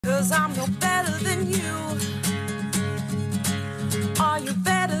'Cause I'm no better than you. Are you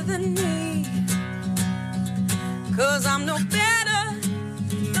better than me? 'Cause I'm no better,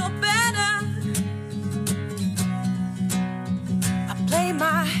 no better. I play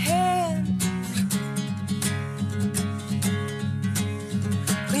my hand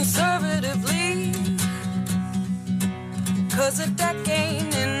conservatively, 'cause a deck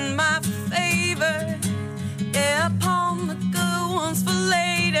ain't in my favor. Yeah, palm the good ones for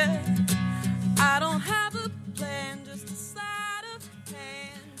later. I don't have a plan, just a sleight of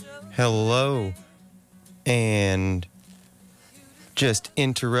hand. Hello, and just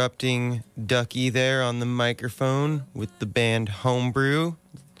interrupting Ducky there on the microphone with the band Homebrew,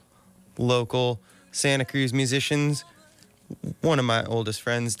 local Santa Cruz musicians. One of my oldest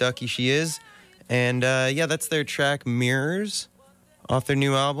friends, Ducky, she is. And yeah, that's their track Mirrors off their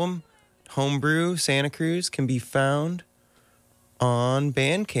new album. Homebrew Santa Cruz can be found on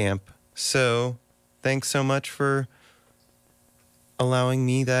Bandcamp. So thanks so much for allowing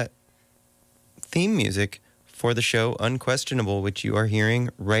me that theme music for the show Unquestionable, which you are hearing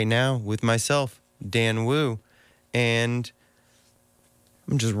right now with myself, Dan Wu. And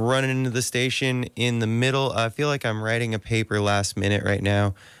I'm just running into the station in the middle. I feel like I'm writing a paper last minute right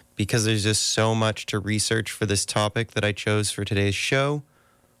now because there's just so much to research for this topic that I chose for today's show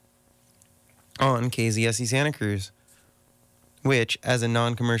on KZSE Santa Cruz, which, as a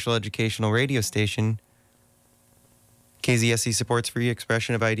non-commercial educational radio station, KZSE supports free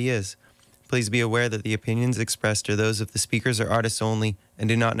expression of ideas. Please be aware that the opinions expressed are those of the speakers or artists only and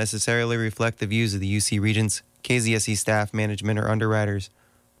do not necessarily reflect the views of the UC Regents, KZSE staff, management, or underwriters.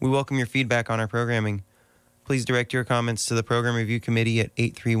 We welcome your feedback on our programming. Please direct your comments to the Program Review Committee at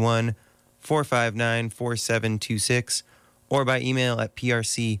 831-459-4726 or by email at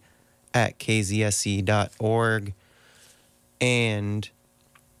prc@kzse.org. And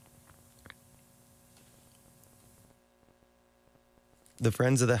the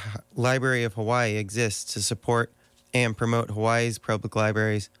Friends of the Library of Hawaii exists to support and promote Hawaii's public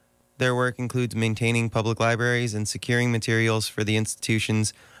libraries. Their work includes maintaining public libraries and securing materials for the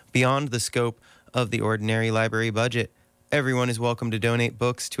institutions beyond the scope of the ordinary library budget. Everyone is welcome to donate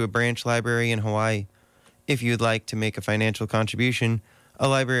books to a branch library in Hawaii. If you would like to make a financial contribution, a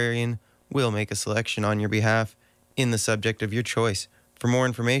librarian will make a selection on your behalf in the subject of your choice. For more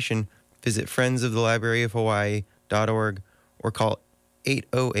information, visit friendsofthelibraryofhawaii.org or call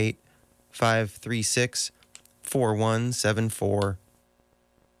 808-536-4174.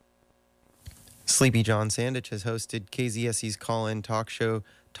 Sleepy John Sandich has hosted KZSE's call-in talk show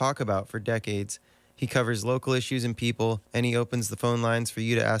Talk About for decades. He covers local issues and people, and he opens the phone lines for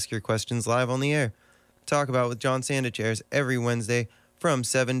you to ask your questions live on the air. Talk About with John Sandich airs every Wednesday from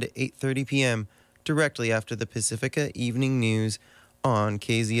 7 to 8:30 p.m., directly after the Pacifica Evening News on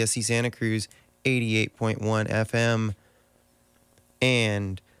KZSE Santa Cruz 88.1 FM.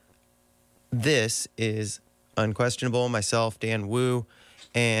 And this is Unquestionable, myself, Dan Wu,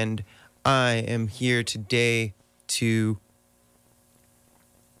 and I am here today to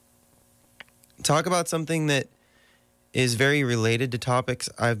talk about something that is very related to topics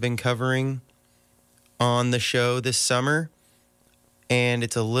I've been covering on the show this summer, and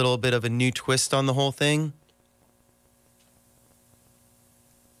it's a little bit of a new twist on the whole thing.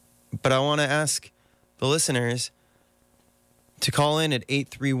 But I want to ask the listeners to call in at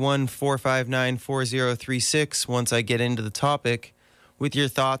 831-459-4036 once I get into the topic with your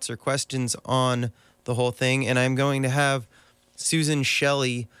thoughts or questions on the whole thing. And I'm going to have Susan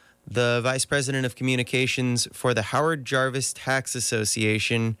Shelley, the Vice President of Communications for the Howard Jarvis Tax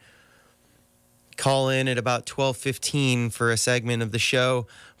Association, call in at about 12:15 for a segment of the show.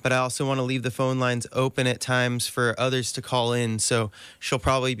 But I also want to leave the phone lines open at times for others to call in. So she'll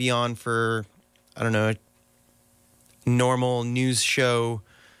probably be on for, I don't know, a normal news show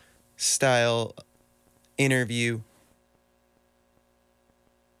style interview.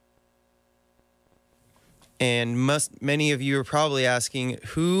 And many of you are probably asking,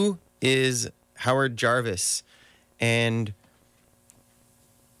 who is Howard Jarvis? And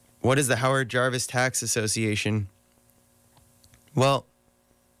what is the Howard Jarvis Tax Association? Well,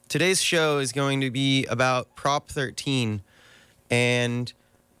 today's show is going to be about Prop 13. And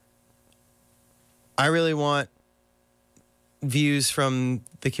I really want views from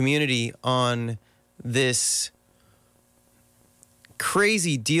the community on this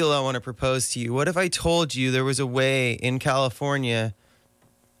crazy deal I want to propose to you. What if I told you there was a way in California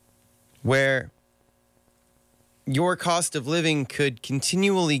where your cost of living could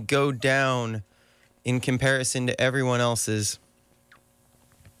continually go down in comparison to everyone else's?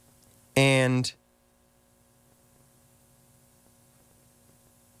 And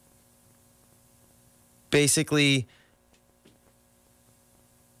basically,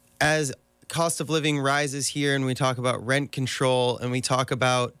 as cost of living rises here and we talk about rent control and we talk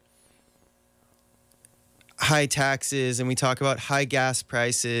about high taxes and we talk about high gas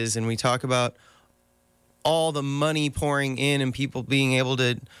prices and we talk about all the money pouring in and people being able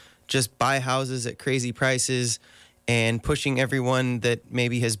to just buy houses at crazy prices and pushing everyone that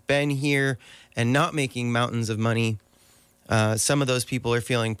maybe has been here and not making mountains of money, some of those people are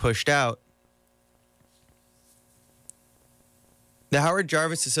feeling pushed out. The Howard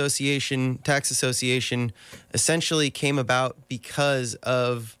Jarvis Association, Tax Association, essentially came about because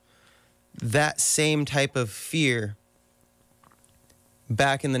of that same type of fear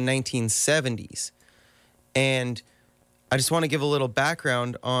back in the 1970s. And I just want to give a little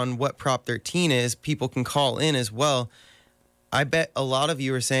background on what Prop 13 is. People can call in as well. I bet a lot of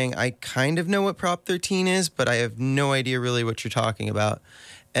you are saying, I kind of know what Prop 13 is, but I have no idea really what you're talking about.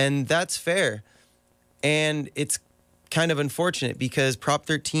 And that's fair. And it's kind of unfortunate because Prop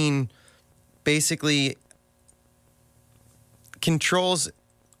 13 basically controls,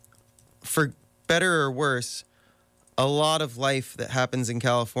 for better or worse, a lot of life that happens in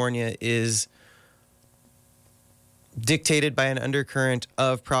California is dictated by an undercurrent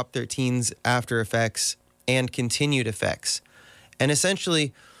of Prop 13's after effects and continued effects. And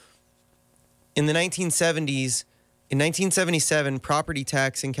essentially, in the 1970s, in 1977, property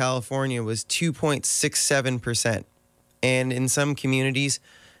tax in California was 2.67%. And in some communities,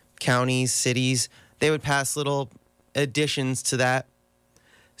 counties, cities, they would pass little additions to that.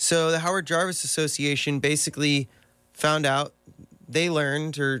 So the Howard Jarvis Association basically found out, they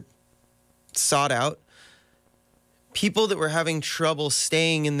learned or sought out people that were having trouble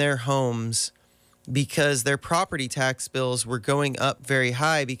staying in their homes because their property tax bills were going up very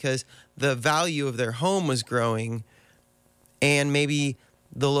high because the value of their home was growing, and maybe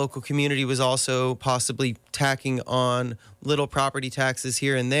the local community was also possibly tacking on little property taxes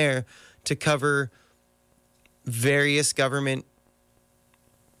here and there to cover various government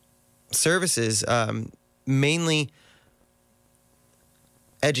services, mainly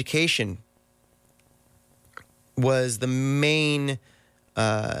education was the main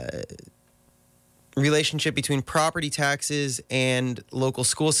relationship between property taxes and local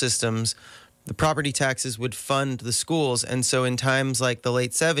school systems. The property taxes would fund the schools. And so in times like the late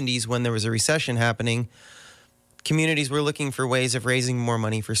 70s, when there was a recession happening, communities were looking for ways of raising more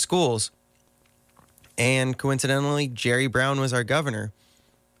money for schools. And coincidentally, Jerry Brown was our governor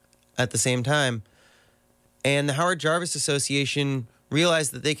at the same time. And the Howard Jarvis Association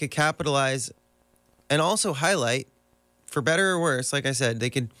realized that they could capitalize and also highlight, for better or worse, like I said, they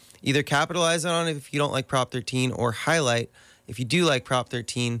could either capitalize on it if you don't like Prop 13 or highlight, if you do like Prop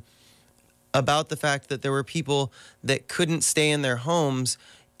 13, about the fact that there were people that couldn't stay in their homes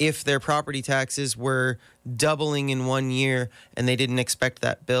if their property taxes were doubling in 1 year and they didn't expect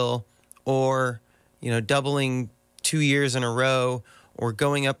that bill, or, doubling 2 years in a row, or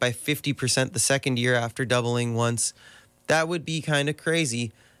going up by 50% the second year after doubling once. That would be kind of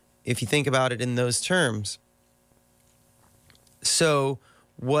crazy if you think about it in those terms. So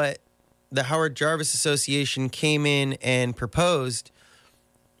what the Howard Jarvis Association came in and proposed,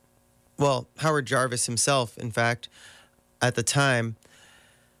 well, Howard Jarvis himself, in fact, at the time,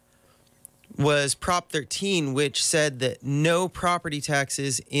 was Prop 13, which said that no property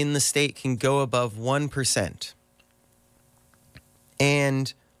taxes in the state can go above 1%.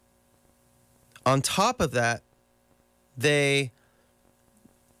 And on top of that, they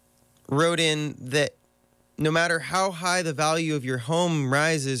wrote in that no matter how high the value of your home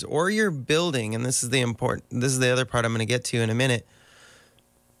rises or your building, and this is the other part I'm going to get to in a minute,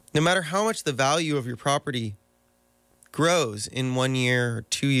 no matter how much the value of your property grows in 1 year or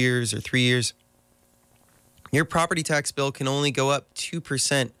 2 years or 3 years, your property tax bill can only go up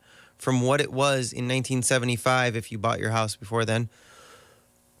 2% from what it was in 1975 if you bought your house before then.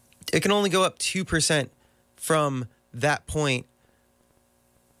 It can only go up 2% from that point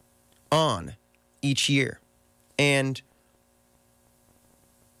on each year. And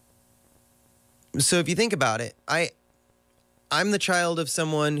so if you think about it, I'm the child of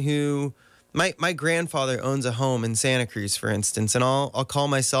someone who, my grandfather owns a home in Santa Cruz, for instance, and I'll call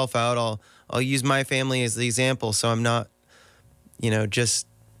myself out. I'll use my family as the example, so I'm not, just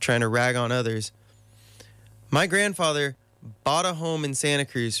trying to rag on others. My grandfather bought a home in Santa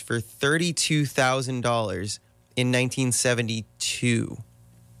Cruz for $32,000 in 1972.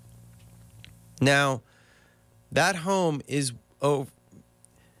 Now, that home is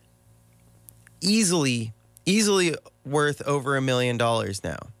easily worth over $1 million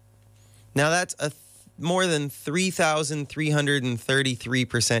now. Now, that's more than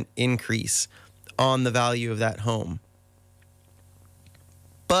 3,333% increase on the value of that home.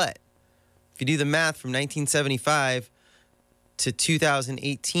 But if you do the math from 1975 to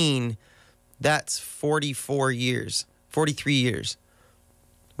 2018, that's 43 years,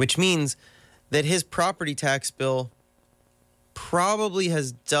 which means that his property tax bill probably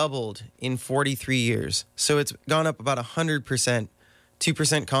has doubled in 43 years. So it's gone up about 100%.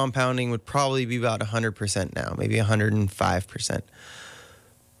 2% compounding would probably be about 100% now, maybe 105%.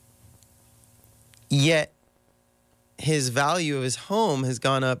 Yet his value of his home has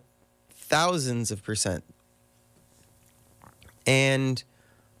gone up thousands of percent. And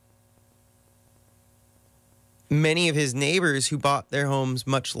many of his neighbors who bought their homes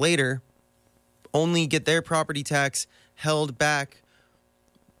much later only get their property tax held back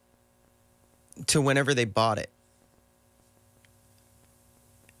to whenever they bought it.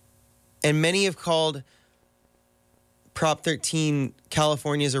 And many have called Prop 13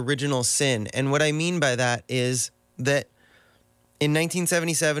 California's original sin. And what I mean by that is that in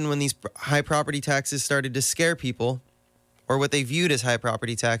 1977, when these high property taxes started to scare people, or what they viewed as high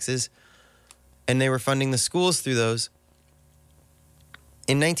property taxes, and they were funding the schools through those,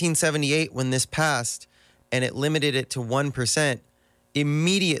 in 1978, when this passed and it limited it to 1%,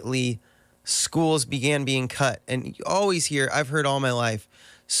 immediately schools began being cut. And you always hear, I've heard all my life,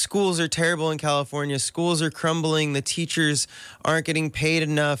 schools are terrible in California. Schools are crumbling. The teachers aren't getting paid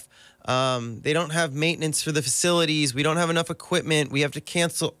enough. They don't have maintenance for the facilities. We don't have enough equipment. We have to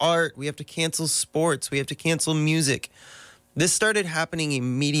cancel art. We have to cancel sports. We have to cancel music. This started happening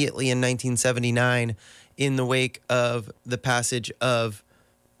immediately in 1979 in the wake of the passage of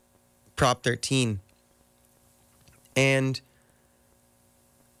Prop 13. And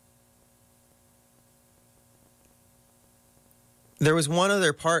there was one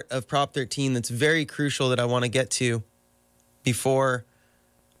other part of Prop 13 that's very crucial that I want to get to before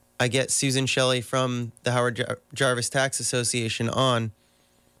I get Susan Shelley from the Howard Jarvis Tax Association on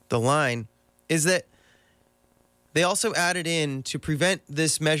the line, is that they also added in, to prevent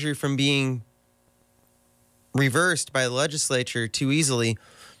this measure from being reversed by the legislature too easily,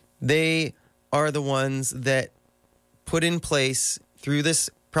 they are the ones that put in place through this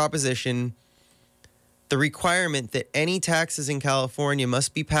proposition the requirement that any taxes in California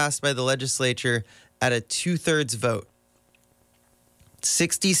must be passed by the legislature at a 2/3 vote.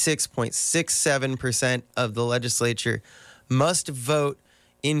 66.67% of the legislature must vote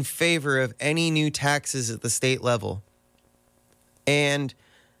in favor of any new taxes at the state level. And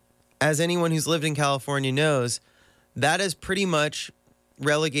as anyone who's lived in California knows, that has pretty much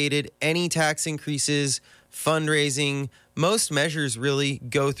relegated any tax increases, fundraising. Most measures really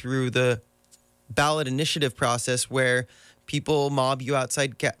go through the ballot initiative process where people mob you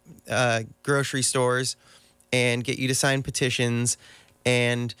outside grocery stores and get you to sign petitions,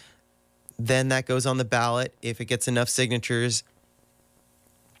 and then that goes on the ballot if it gets enough signatures.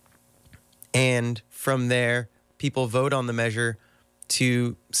 And from there, people vote on the measure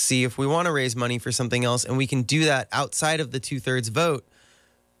to see if we want to raise money for something else, and we can do that outside of the 2/3 vote.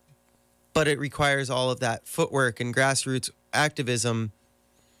 But it requires all of that footwork and grassroots activism.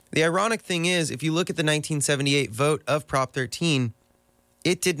 The ironic thing is, if you look at the 1978 vote of Prop 13,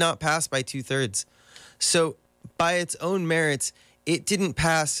 it did not pass by 2/3. So by its own merits, it didn't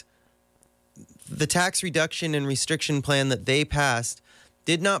pass. The tax reduction and restriction plan that they passed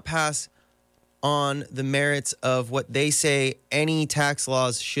did not pass on the merits of what they say any tax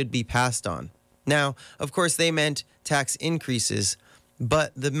laws should be passed on. Now, of course, they meant tax increases,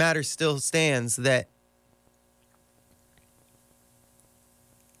 but the matter still stands that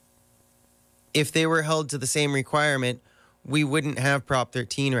if they were held to the same requirement, we wouldn't have Prop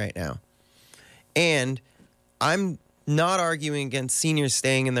 13 right now. And I'm not arguing against seniors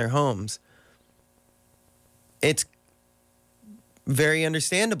staying in their homes. It's very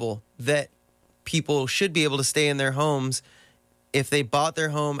understandable that people should be able to stay in their homes if they bought their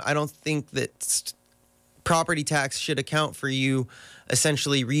home. I don't think that property tax should account for you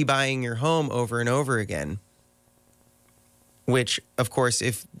essentially rebuying your home over and over again. Which, of course,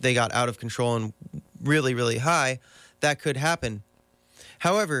 if they got out of control and really, really high, that could happen.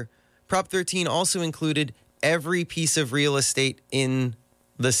 However, Prop 13 also included every piece of real estate in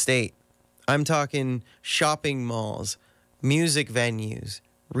the state. I'm talking shopping malls, music venues,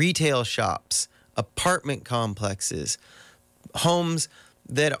 retail shops, apartment complexes, homes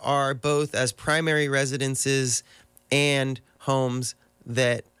that are both as primary residences and homes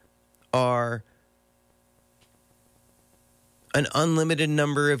that are an unlimited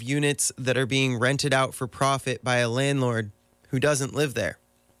number of units that are being rented out for profit by a landlord who doesn't live there.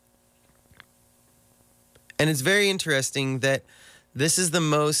 And it's very interesting that this is the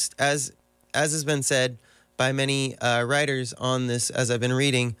most, as as has been said by many writers on this, as I've been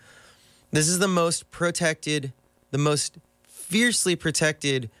reading, this is the most protected, the most fiercely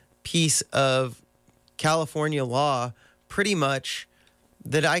protected piece of California law, pretty much,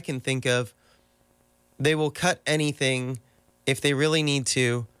 that I can think of. They will cut anything if they really need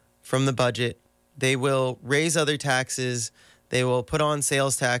to from the budget. They will raise other taxes. They will put on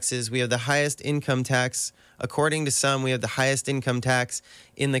sales taxes. We have the highest income tax. According to some, we have the highest income tax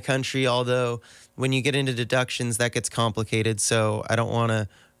in the country, although when you get into deductions, that gets complicated. So I don't want to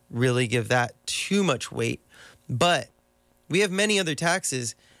really give that too much weight. But we have many other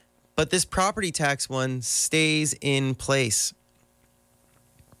taxes, but this property tax one stays in place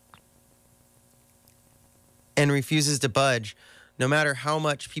and refuses to budge, no matter how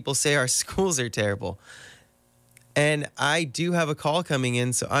much people say our schools are terrible. And I do have a call coming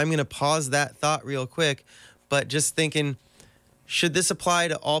in, so I'm going to pause that thought real quick. But just thinking, should this apply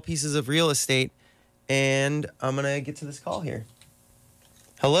to all pieces of real estate? And I'm going to get to this call here.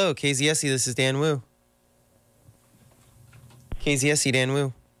 Hello, KZSE, this is Dan Wu. KZSE, Dan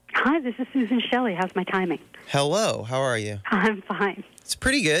Wu. Hi, this is Susan Shelley. How's my timing? Hello, how are you? I'm fine. It's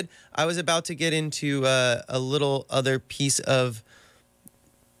pretty good. I was about to get into a little other piece of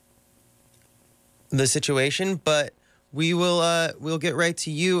the situation, but we'll get right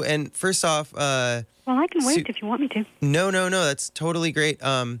to you. And first off, well, I can wait if you want me to. No, that's totally great.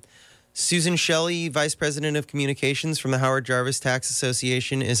 Susan Shelley, Vice President of Communications from the Howard Jarvis Tax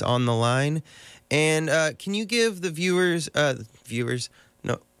Association, is on the line. And can you give the viewers,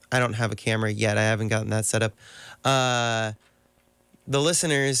 no, I don't have a camera yet. I haven't gotten that set up. The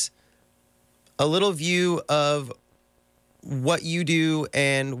listeners, a little view of what you do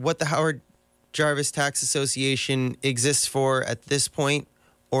and what the Howard Jarvis Tax Association exists for at this point,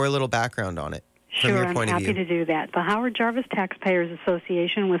 or a little background on it from your point of view. Sure, I'm happy to do that. The Howard Jarvis Taxpayers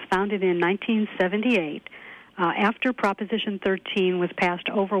Association was founded in 1978 after Proposition 13 was passed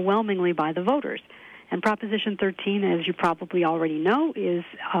overwhelmingly by the voters. And Proposition 13, as you probably already know, is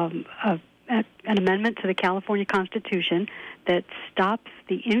an amendment to the California Constitution that stops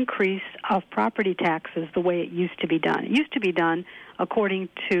the increase of property taxes the way it used to be done. It used to be done according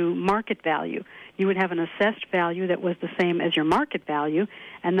to market value. You would have an assessed value that was the same as your market value,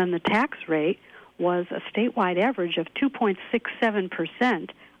 and then the tax rate was a statewide average of 2.67%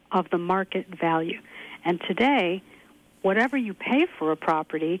 of the market value. And today, whatever you pay for a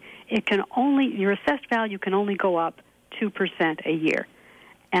property, your assessed value can only go up 2% a year.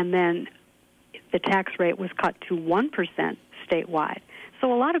 And then the tax rate was cut to 1% statewide.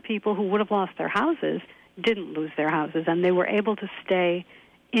 So a lot of people who would have lost their houses didn't lose their houses, and they were able to stay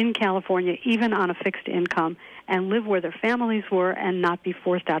in California, even on a fixed income, and live where their families were and not be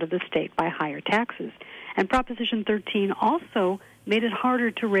forced out of the state by higher taxes. And Proposition 13 also made it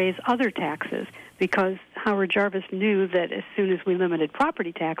harder to raise other taxes because Howard Jarvis knew that as soon as we limited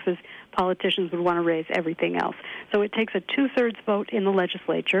property taxes, politicians would want to raise everything else. So it takes a two-thirds vote in the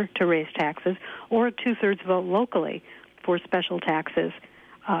legislature to raise taxes or a two-thirds vote locally for special taxes,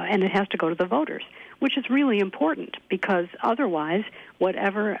 and it has to go to the voters, which is really important because otherwise,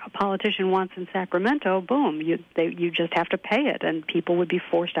 whatever a politician wants in Sacramento, boom, you just have to pay it, and people would be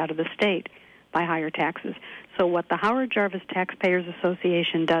forced out of the state by higher taxes. So what the Howard Jarvis Taxpayers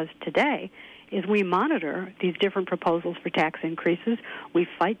Association does today is we monitor these different proposals for tax increases. We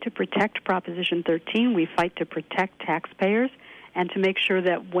fight to protect Proposition 13. We fight to protect taxpayers and to make sure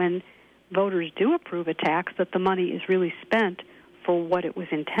that when voters do approve a tax, that the money is really spent for what it was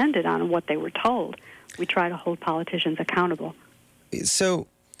intended on and what they were told. We try to hold politicians accountable. So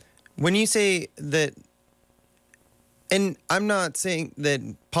when you say that, and I'm not saying that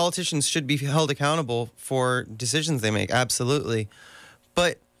politicians should be held accountable for decisions they make, absolutely.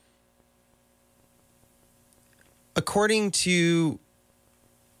 But according to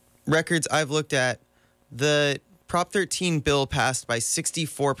records I've looked at, the Prop 13 bill passed by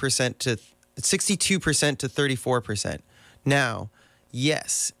 62% to 34%. Now,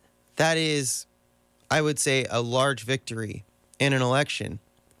 yes, that is, I would say, a large victory in an election.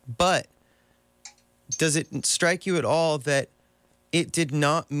 But does it strike you at all that it did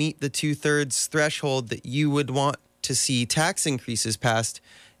not meet the two-thirds threshold that you would want to see tax increases passed?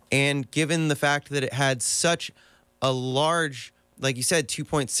 And given the fact that it had such a large, like you said,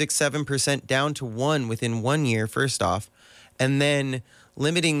 2.67% down to 1 within 1 year, first off, and then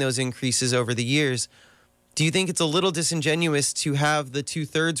limiting those increases over the years, do you think it's a little disingenuous to have the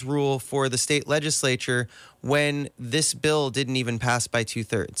two-thirds rule for the state legislature when this bill didn't even pass by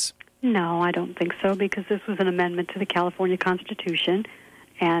two-thirds? No, I don't think so, because this was an amendment to the California Constitution,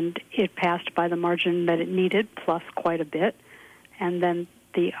 and it passed by the margin that it needed, plus quite a bit. And then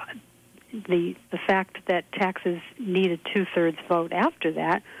the fact that taxes need a two-thirds vote after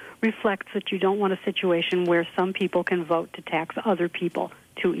that reflects that you don't want a situation where some people can vote to tax other people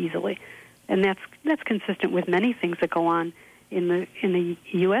too easily. And that's consistent with many things that go on in the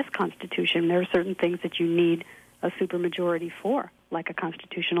U.S. Constitution. There are certain things that you need a supermajority for, like a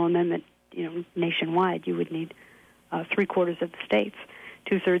constitutional amendment. Nationwide, you would need 3/4 of the states,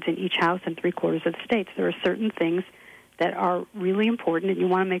 2/3 in each house, and 3/4 of the states. There are certain things that are really important, and you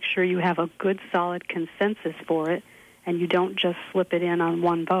want to make sure you have a good, solid consensus for it, and you don't just slip it in on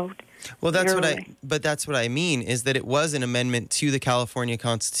one vote. Well, that's what I mean, is that it was an amendment to the California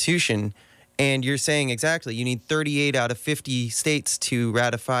Constitution, and you're saying exactly, you need 38 out of 50 states to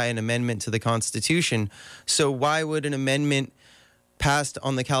ratify an amendment to the Constitution. So why would an amendment passed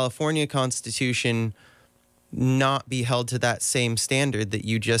on the California Constitution not be held to that same standard that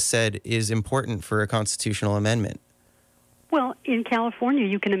you just said is important for a constitutional amendment? Well, in California,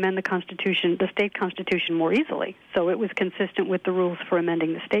 you can amend the state constitution more easily. So it was consistent with the rules for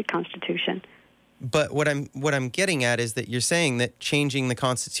amending the state constitution. But what I'm getting at is that you're saying that changing the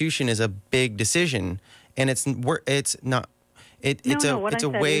Constitution is a big decision, and it's not.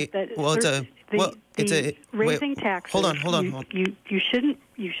 Raising taxes. Hold on. You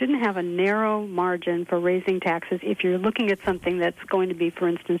shouldn't have a narrow margin for raising taxes if you're looking at something that's going to be, for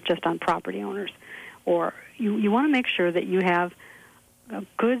instance, just on property owners, or you want to make sure that you have a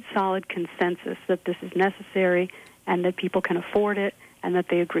good, solid consensus that this is necessary and that people can afford it and that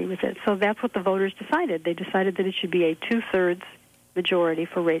they agree with it. So that's what the voters decided. They decided that it should be a 2/3 majority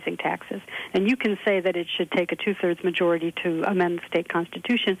for raising taxes. And you can say that it should take a 2/3 majority to amend the state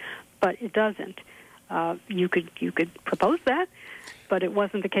constitution, but it doesn't. You could propose that, but it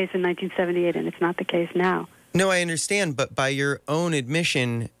wasn't the case in 1978, and it's not the case now. No, I understand, but by your own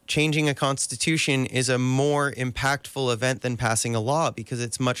admission, changing a constitution is a more impactful event than passing a law because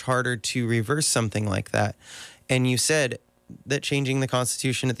it's much harder to reverse something like that. And you said that changing the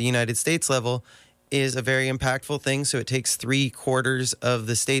Constitution at the United States level is a very impactful thing, so it takes 3/4 of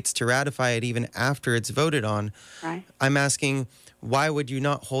the states to ratify it even after it's voted on. Right. I'm asking, why would you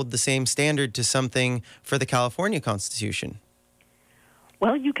not hold the same standard to something for the California Constitution?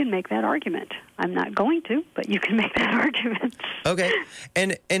 Well, you can make that argument. I'm not going to, but you can make that argument. Okay.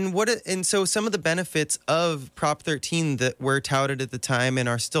 And so some of the benefits of Prop 13 that were touted at the time and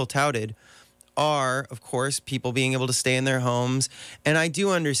are still touted are, of course, people being able to stay in their homes. And I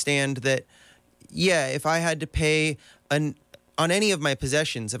do understand that, yeah, if I had to pay on any of my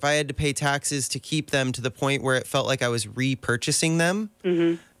possessions, if I had to pay taxes to keep them to the point where it felt like I was repurchasing them,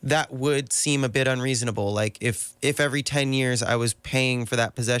 that would seem a bit unreasonable. Like if every 10 years I was paying for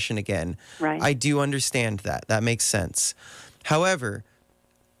that possession again. Right. I do understand that. That makes sense. However,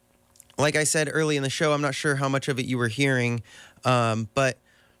 like I said early in the show, I'm not sure how much of it you were hearing, but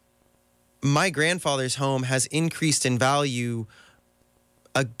my grandfather's home has increased in value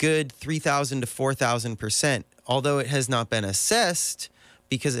a good 3,000 to 4,000%, although it has not been assessed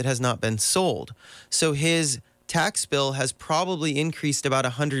because it has not been sold. So his tax bill has probably increased about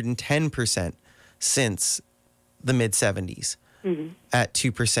 110% since the mid-70s at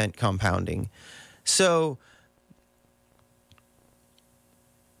 2% compounding. So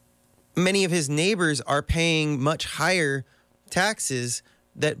many of his neighbors are paying much higher taxes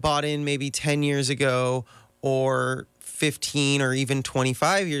that bought in maybe 10 years ago or 15 or even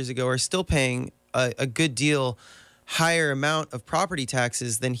 25 years ago are still paying a good deal higher amount of property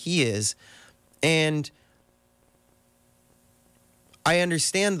taxes than he is. And I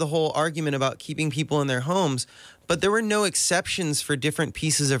understand the whole argument about keeping people in their homes, but there were no exceptions for different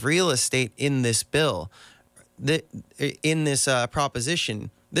pieces of real estate in this bill, in this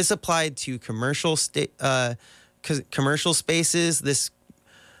proposition. This applied to commercial spaces. This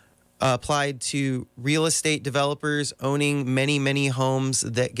applied to real estate developers owning many, many homes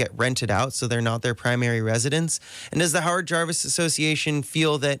that get rented out, so they're not their primary residence. And does the Howard Jarvis Association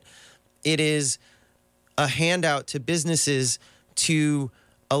feel that it is a handout to businesses to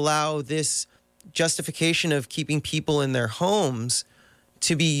allow this justification of keeping people in their homes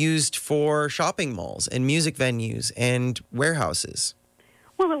to be used for shopping malls and music venues and warehouses?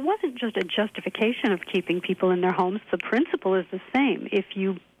 Well, it wasn't just a justification of keeping people in their homes. The principle is the same. If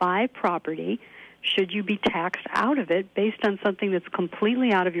you buy property, should you be taxed out of it based on something that's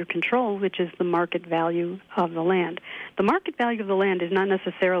completely out of your control, which is the market value of the land? The market value of the land is not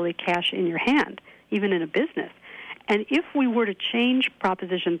necessarily cash in your hand, even in a business. And if we were to change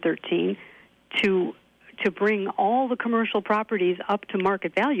Proposition 13 to bring all the commercial properties up to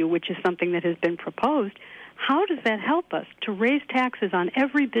market value, which is something that has been proposed, how does that help us to raise taxes on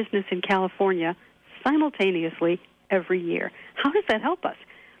every business in California simultaneously every year? How does that help us?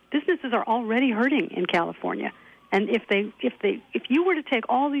 Businesses are already hurting in California. And if you were to take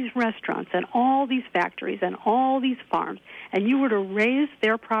all these restaurants and all these factories and all these farms, and you were to raise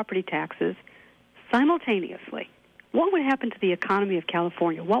their property taxes simultaneously, what would happen to the economy of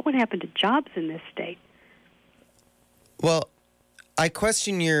California? What would happen to jobs in this state? Well, I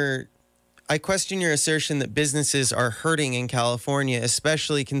question your assertion that businesses are hurting in California,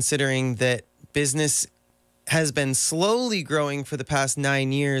 especially considering that business has been slowly growing for the past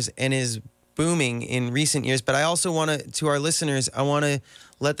 9 years and is booming in recent years. But I also to our listeners, I want to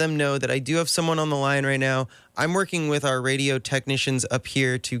let them know that I do have someone on the line right now. I'm working with our radio technicians up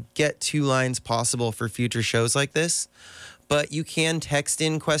here to get 2 lines possible for future shows like this. But you can text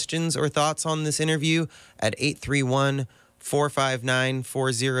in questions or thoughts on this interview at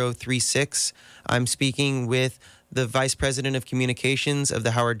 831-459-4036. I'm speaking with the Vice President of Communications of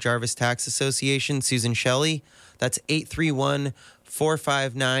the Howard Jarvis Tax Association, Susan Shelley. That's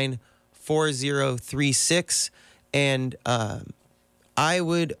 831-459-4036. And I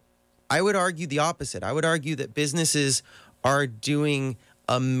would argue the opposite. I would argue that businesses are doing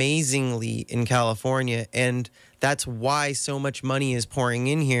amazingly in California, and that's why so much money is pouring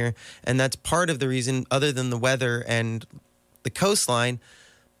in here. And that's part of the reason, other than the weather and the coastline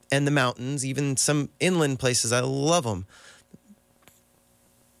and the mountains, even some inland places. I love them.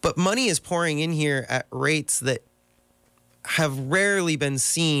 But money is pouring in here at rates that have rarely been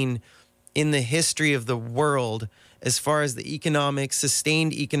seen in the history of the world as far as the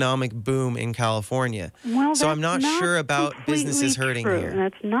sustained economic boom in California. Well, so I'm not sure about businesses hurting true. here.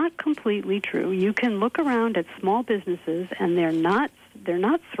 That's not completely true. You can look around at small businesses and they're not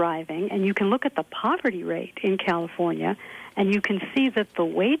thriving, and you can look at the poverty rate in California and you can see that the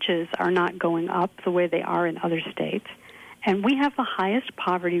wages are not going up the way they are in other states. And we have the highest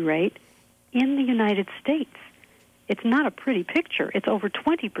poverty rate in the United States. It's not a pretty picture. It's over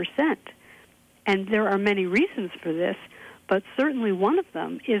 20%. And there are many reasons for this, but certainly one of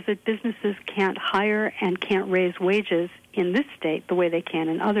them is that businesses can't hire and can't raise wages in this state the way they can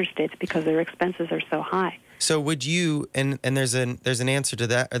in other states because their expenses are so high. So would you, and there's an answer to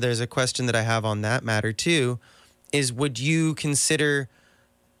that, or there's a question that I have on that matter too, is would you consider,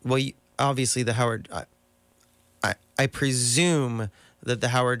 well, obviously the Howard, I presume that the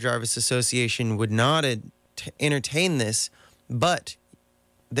Howard Jarvis Association would not entertain this, but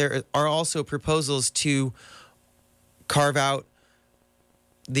there are also proposals to carve out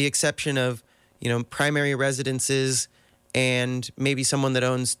the exception of, primary residences and maybe someone that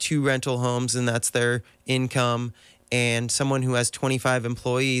owns 2 rental homes and that's their income, and someone who has 25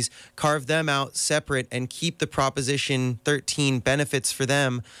 employees, carve them out separate and keep the Proposition 13 benefits for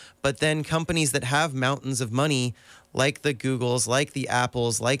them. But then companies that have mountains of money, like the Googles, like the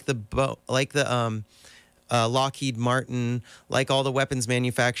Apples, like the Lockheed Martin, like all the weapons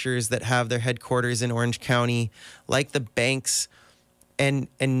manufacturers that have their headquarters in Orange County, like the banks, and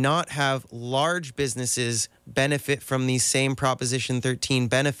not have large businesses benefit from these same Proposition 13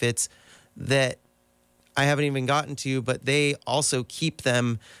 benefits that I haven't even gotten to, but they also keep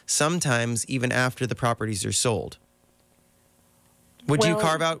them sometimes even after the properties are sold. Would you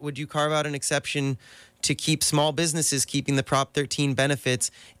carve out an exception to keep small businesses keeping the Prop 13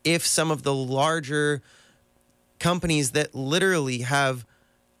 benefits if some of the larger companies that literally have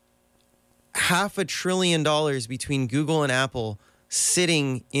 $500 billion between Google and Apple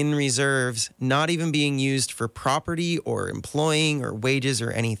sitting in reserves, not even being used for property or employing or wages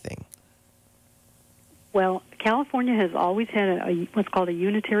or anything? Well, California has always had what's called a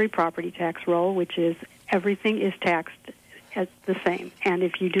unitary property tax roll, which is everything is taxed as the same. And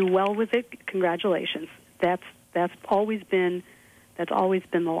if you do well with it, congratulations. That's always been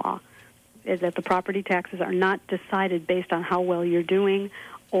the law, is that the property taxes are not decided based on how well you're doing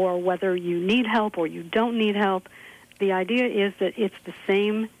or whether you need help or you don't need help. The idea is that it's the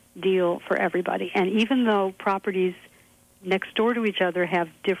same deal for everybody. And even though properties next door to each other have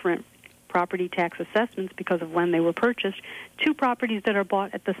different property tax assessments because of when they were purchased, 2 properties that are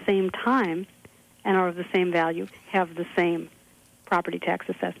bought at the same time and are of the same value have the same property tax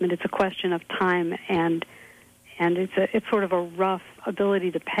assessment. It's a question of time, and it's sort of a rough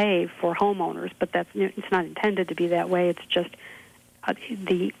ability to pay for homeowners, but it's not intended to be that way. It's just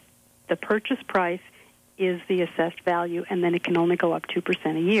the purchase price is the assessed value, and then it can only go up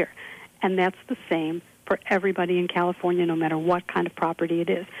 2% a year. And that's the same for everybody in California, no matter what kind of property it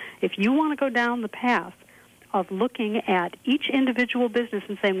is. If you want to go down the path of looking at each individual business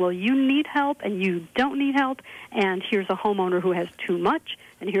and saying, well, you need help and you don't need help, and here's a homeowner who has too much,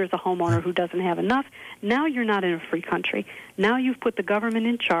 and here's a homeowner who doesn't have enough, now you're not in a free country. Now you've put the government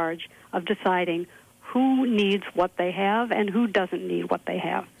in charge of deciding who needs what they have and who doesn't need what they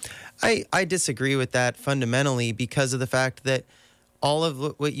have. I disagree with that fundamentally because of the fact that all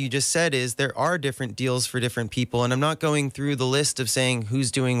of what you just said is there are different deals for different people. And I'm not going through the list of saying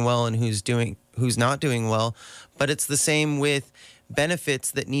who's doing well and who's not doing well, but it's the same with benefits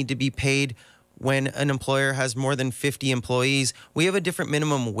that need to be paid when an employer has more than 50 employees. We have a different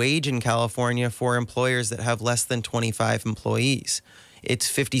minimum wage in California for employers that have less than 25 employees. It's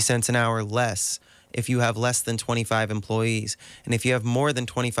 50 cents an hour less if you have less than 25 employees. And if you have more than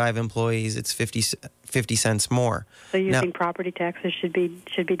 25 employees, it's 50 cents more. So you think property taxes should be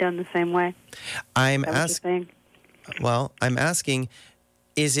done the same way? I'm asking,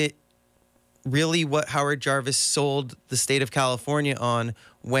 is it really what Howard Jarvis sold the state of California on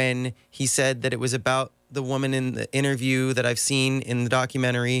when he said that it was about the woman in the interview that I've seen in the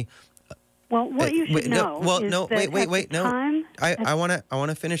documentary? Well, what you should know I want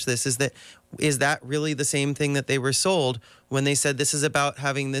to finish this. Is that really the same thing that they were sold when they said this is about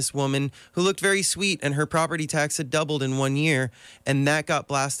having this woman who looked very sweet and her property tax had doubled in 1 year, and that got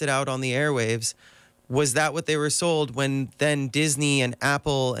blasted out on the airwaves? Was that what they were sold when then Disney and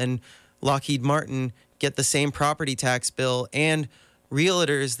Apple and Lockheed Martin get the same property tax bill, and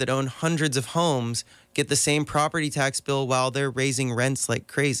realtors that own hundreds of homes get the same property tax bill while they're raising rents like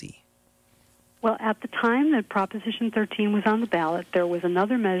crazy? Well, at the time that Proposition 13 was on the ballot, there was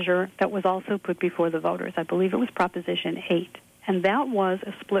another measure that was also put before the voters. I believe it was Proposition 8, and that was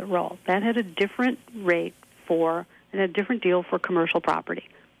a split roll. That had a different rate and a different deal for commercial property,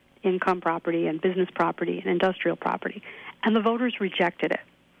 income property and business property and industrial property, and the voters rejected it.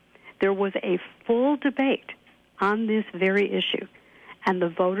 There was a full debate on this very issue, and the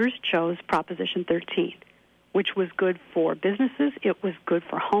voters chose Proposition 13. Which was good for businesses, it was good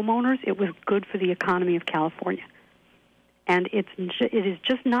for homeowners, it was good for the economy of California. And it is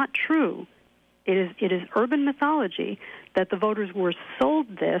just not true. It is urban mythology that the voters were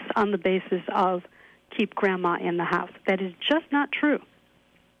sold this on the basis of keep grandma in the house. That is just not true.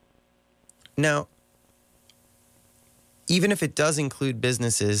 Now, even if it does include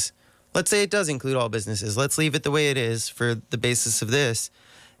businesses, let's say it does include all businesses, let's leave it the way it is for the basis of this,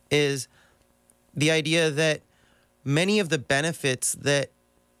 is the idea that many of the benefits that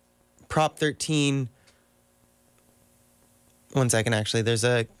Prop 13, one second actually, there's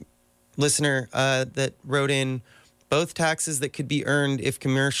a listener that wrote in, both taxes that could be earned if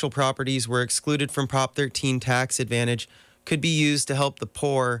commercial properties were excluded from Prop 13 tax advantage could be used to help the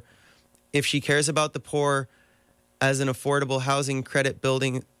poor. If she cares about the poor as an affordable housing credit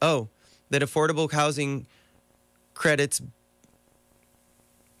building, that affordable housing credits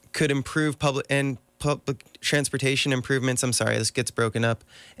could improve public transportation improvements. I'm sorry, this gets broken up.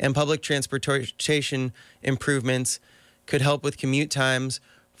 And public transportation improvements could help with commute times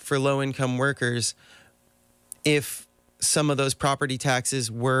for low-income workers if some of those property taxes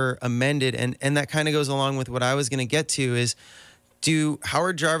were amended. And that kind of goes along with what I was going to get to is, do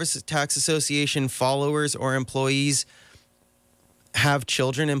Howard Jarvis Tax Association followers or employees have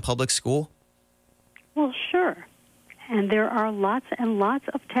children in public school? Well, sure. And there are lots and lots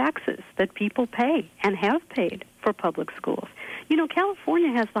of taxes that people pay and have paid for public schools. You know, California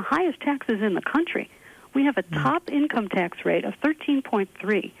has the highest taxes in the country. We have a top income tax rate of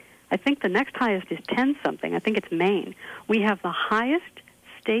 13.3. I think the next highest is 10-something. I think it's Maine. We have the highest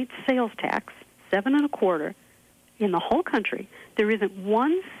state sales tax, 7.25, in the whole country. There isn't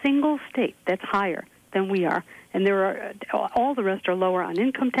one single state that's higher than we are. And all the rest are lower on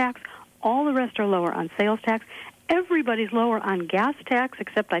income tax. All the rest are lower on sales tax. Everybody's lower on gas tax,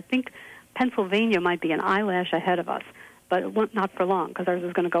 except I think Pennsylvania might be an eyelash ahead of us, but not for long because ours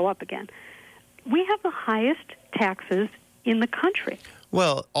is going to go up again. We have the highest taxes in the country.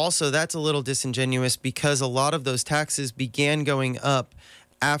 Well, also, that's a little disingenuous because a lot of those taxes began going up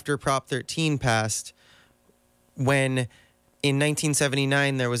after Prop 13 passed, when in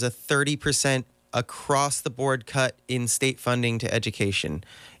 1979 there was a 30% across-the-board cut in state funding to education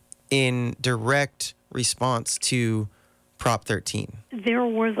in direct response to Prop 13. There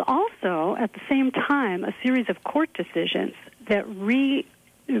was also, at the same time, a series of court decisions that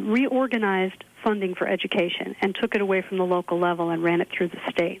reorganized funding for education and took it away from the local level and ran it through the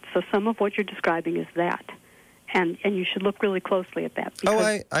state. So some of what you're describing is that. And you should look really closely at that.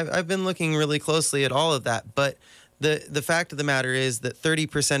 I've been looking really closely at all of that, but the fact of the matter is that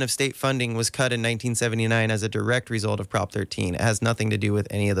 30% of state funding was cut in 1979 as a direct result of Prop 13. It has nothing to do with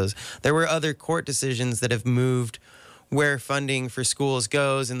any of those. There were other court decisions that have moved where funding for schools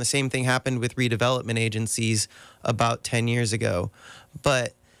goes, and the same thing happened with redevelopment agencies about 10 years ago.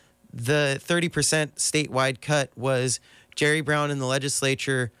 But the 30% statewide cut was Jerry Brown in the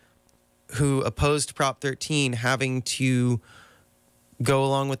legislature who opposed Prop 13 having to go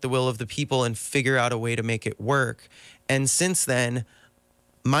along with the will of the people and figure out a way to make it work. And since then,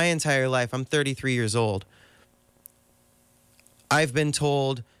 my entire life, I'm 33 years old, I've been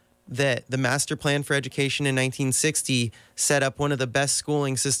told that the master plan for education in 1960 set up one of the best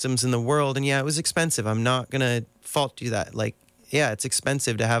schooling systems in the world. And yeah, it was expensive. I'm not going to fault you that. Like, yeah, it's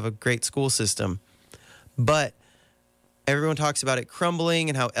expensive to have a great school system. But everyone talks about it crumbling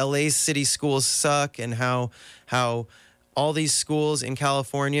and how LA's city schools suck and how all these schools in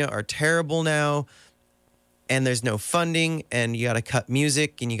California are terrible now. And there's no funding, and you got to cut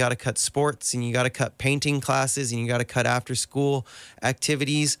music, and you got to cut sports, and you got to cut painting classes, and you got to cut after school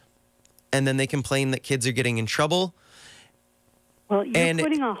activities. And then they complain that kids are getting in trouble. Well, you're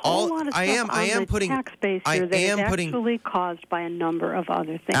putting a whole lot of stuff on the tax base here that is actually caused by a number of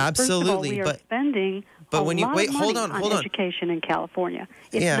other things. Absolutely. First of all, we are spending a lot of money on education in California.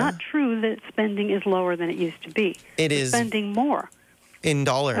 It's not true that spending is lower than it used to be. It is. We're spending more. In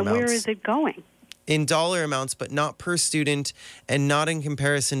dollar amounts. And where is it going? In dollar amounts, but not per student and not in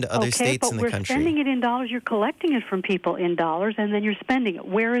comparison to other states in the country. Okay, but we're spending it in dollars. You're collecting it from people in dollars, and then you're spending it.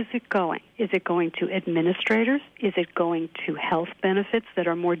 Where is it going? Is it going to administrators? Is it going to health benefits that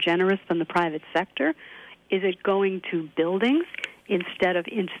are more generous than the private sector? Is it going to buildings instead of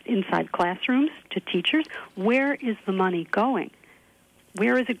inside classrooms, to teachers? Where is the money going?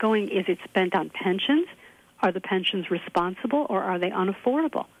 Where is it going? Is it spent on pensions? Are the pensions responsible, or are they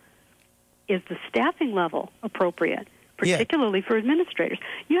unaffordable? Is the staffing level appropriate, particularly for administrators?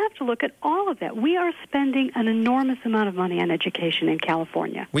 You have to look at all of that. We are spending an enormous amount of money on education in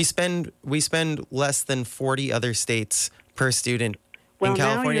California. We spend less than 40 other states per student in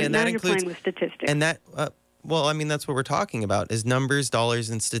California, and that includes you're playing with statistics. And that well, I mean, that's what we're talking about is numbers, dollars,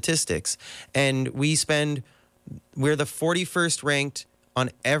 and statistics. And we're the 41st ranked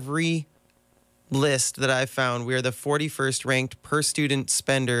on every list that I've found. We're the 41st ranked per student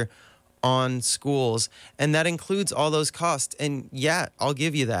spender on schools, and that includes all those costs. And yeah, I'll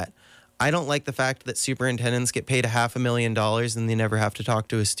give you that. I don't like the fact that superintendents get paid $500,000 and they never have to talk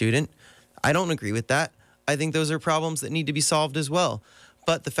to a student. I don't agree with that. I think those are problems that need to be solved as well.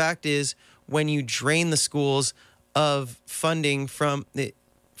 But the fact is, when you drain the schools of funding from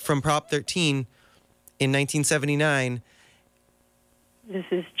Prop 13 in 1979, this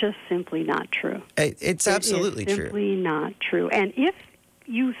is just simply not true. It's absolutely true. It's simply not true. And if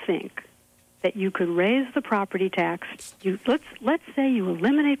you think that you could raise the property tax, let's say you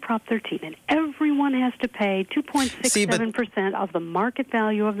eliminate Prop 13 and everyone has to pay 2.67% of the market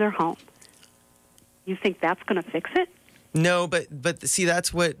value of their home. You think that's going to fix it? No, but see,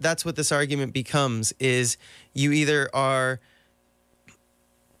 that's what this argument becomes is you either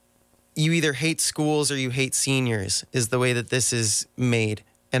hate schools or you hate seniors is the way that this is made.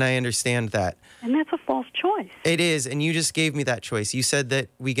 And I understand that. And that's a false choice. It is, and you just gave me that choice. You said that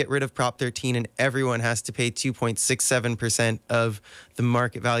we get rid of Prop 13 and everyone has to pay 2.67% of the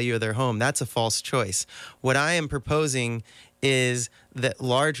market value of their home. That's a false choice. What I am proposing is that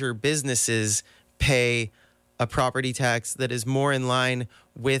larger businesses pay a property tax that is more in line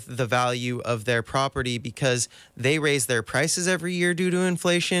with the value of their property because they raise their prices every year due to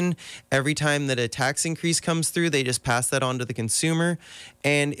inflation. Every time that a tax increase comes through, they just pass that on to the consumer.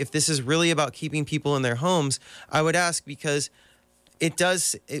 And if this is really about keeping people in their homes, I would ask because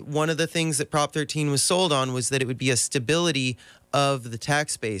one of the things that Prop 13 was sold on was that it would be a stability of the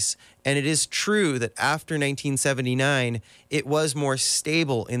tax base. And it is true that after 1979, it was more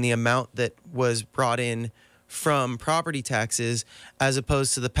stable in the amount that was brought in from property taxes as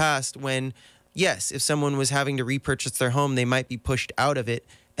opposed to the past when, yes, if someone was having to repurchase their home, they might be pushed out of it,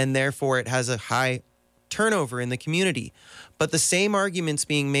 and therefore it has a high turnover in the community. But the same arguments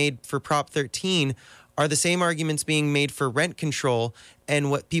being made for Prop 13 are the same arguments being made for rent control, and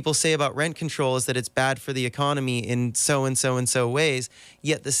what people say about rent control is that it's bad for the economy in so and so and so ways,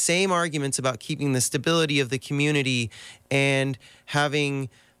 yet the same arguments about keeping the stability of the community and having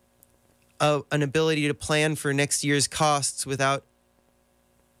an ability to plan for next year's costs without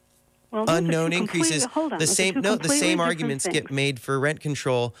unknown increases. The same arguments get made for rent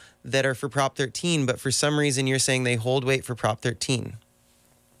control that are for Prop 13, but for some reason you're saying they hold weight for Prop 13.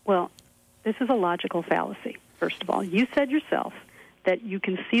 Well, this is a logical fallacy, first of all. You said yourself that you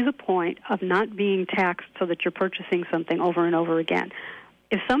can see the point of not being taxed so that you're purchasing something over and over again.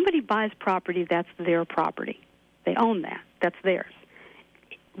 If somebody buys property, that's their property. They own that. That's theirs.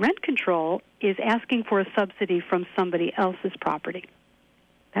 Rent control is asking for a subsidy from somebody else's property.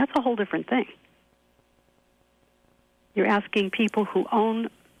 That's a whole different thing. You're asking people who own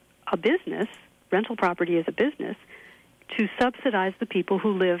a business, rental property is a business, to subsidize the people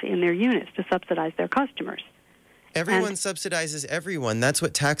who live in their units, to subsidize their customers. Everyone subsidizes everyone. That's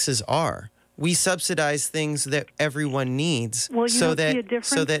what taxes are. We subsidize things that everyone needs so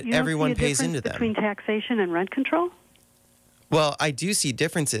that everyone pays into them. Between taxation and rent control? Well, I do see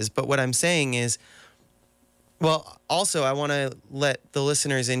differences, but what I'm saying is, also I want to let the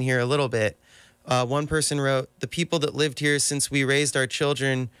listeners in here a little bit. One person wrote, the people that lived here since we raised our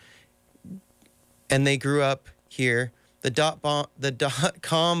children and they grew up here, the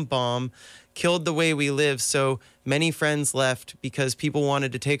dot-com bomb killed the way we live, so many friends left because people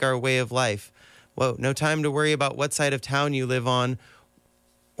wanted to take our way of life. Whoa, no time to worry about what side of town you live on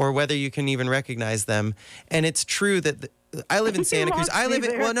or whether you can even recognize them. And it's true that I live in Santa Cruz.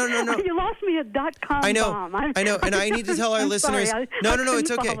 No. You lost me at .com I know, bomb. I know, and I need to tell our listeners. Sorry, No, I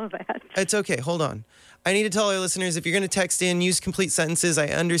it's okay. It's okay. Hold on. I need to tell our listeners, if you're going to text in, use complete sentences. I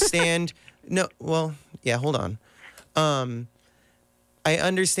understand. Hold on. I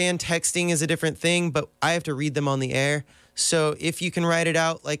understand texting is a different thing, but I have to read them on the air. So if you can write it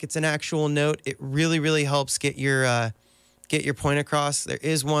out like it's an actual note, it really, really helps get your point across. There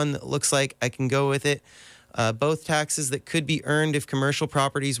is one that looks like I can go with it. Both taxes that could be earned if commercial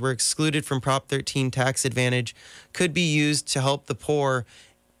properties were excluded from Prop 13 tax advantage could be used to help the poor.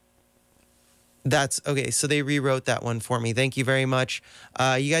 That's okay. So they rewrote that one for me. Thank you very much.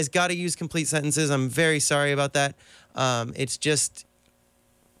 You guys got to use complete sentences. I'm very sorry about that. It's just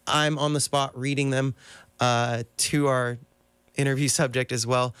I'm on the spot reading them to our interview subject as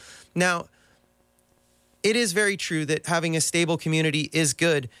well. Now, it is very true that having a stable community is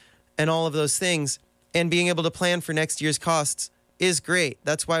good and all of those things, and being able to plan for next year's costs is great.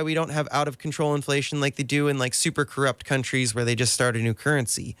 That's why we don't have out of control inflation like they do in like super corrupt countries where they just start a new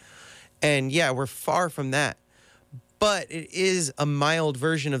currency. And yeah, we're far from that. But it is a mild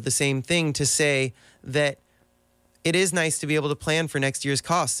version of the same thing to say that it is nice to be able to plan for next year's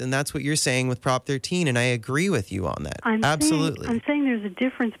costs. And that's what you're saying with Prop 13. And I agree with you on that. Absolutely. I'm saying there's a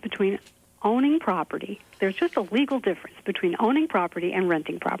difference between owning property. There's just a legal difference between owning property and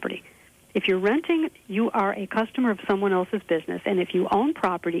renting property. If you're renting, you are a customer of someone else's business. And if you own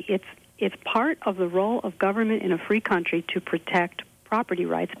property, it's part of the role of government in a free country to protect property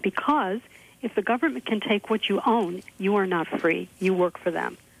rights, because if the government can take what you own, you are not free. You work for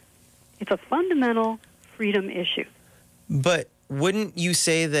them. It's a fundamental freedom issue. But wouldn't you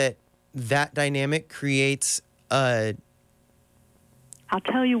say that dynamic creates a... I'll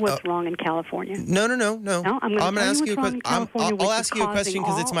tell you what's wrong in California. No. I'm going to ask you a question. I'll ask you a question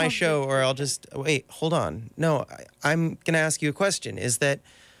because it's my show, or I'll just... Wait, hold on. No, I'm going to ask you a question. Is that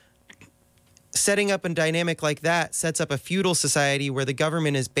setting up a dynamic like that sets up a feudal society where the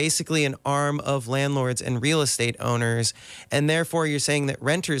government is basically an arm of landlords and real estate owners, and therefore you're saying that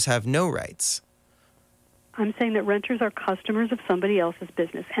renters have no rights? I'm saying that renters are customers of somebody else's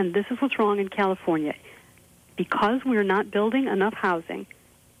business, and this is what's wrong in California. Because we're not building enough housing,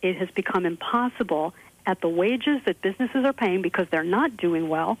 it has become impossible at the wages that businesses are paying, because they're not doing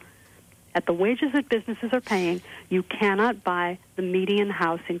well. At the wages that businesses are paying, you cannot buy the median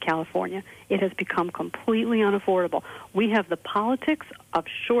house in California. It has become completely unaffordable. We have the politics of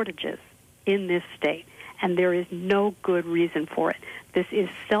shortages in this state, and there is no good reason for it. This is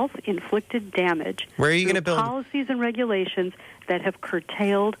self-inflicted damage. Where are you going to build? Policies and regulations that have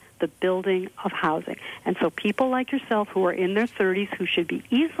curtailed the building of housing. And so people like yourself who are in their 30s, who should be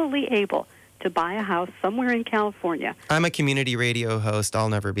easily able to buy a house somewhere in California. I'm a community radio host. I'll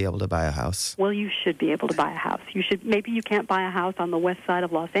never be able to buy a house. Well, you should be able to buy a house. Maybe you can't buy a house on the west side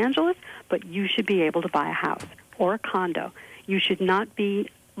of Los Angeles, but you should be able to buy a house or a condo. You should not be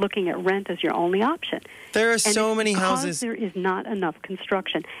looking at rent as your only option. There are so many houses. There is not enough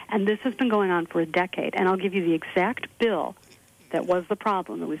construction. And this has been going on for a decade. And I'll give you the exact bill that was the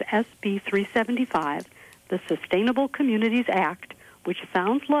problem. It was SB 375, the Sustainable Communities Act, which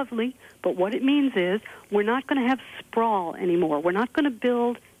sounds lovely, but what it means is we're not going to have sprawl anymore. We're not going to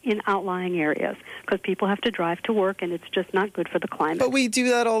build in outlying areas because people have to drive to work, and it's just not good for the climate. But we do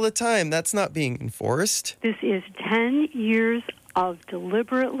that all the time. That's not being enforced. This is 10 years of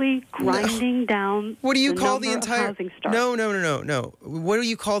deliberately grinding down what do you call the entire housing starts. No. What do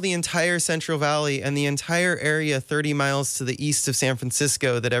you call the entire Central Valley and the entire area 30 miles to the east of San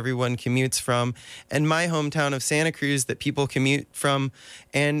Francisco that everyone commutes from, and my hometown of Santa Cruz that people commute from,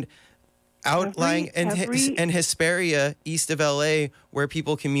 and outlying and Hesperia east of LA where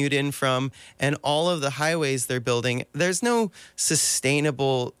people commute in from, and all of the highways they're building? There's no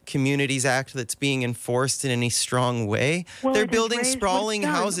Sustainable Communities Act that's being enforced in any strong way. Well, they're building sprawling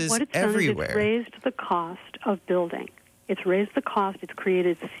houses everywhere. It's raised the cost of building. It's raised the cost. It's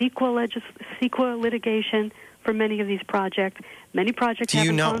created CEQA litigation, for many of these projects. Many projects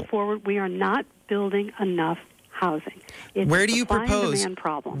haven't gone forward. We are not building enough housing. It's Where do a you supply and propose? demand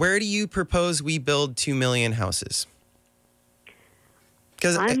problem. Where do you propose we build 2 million houses?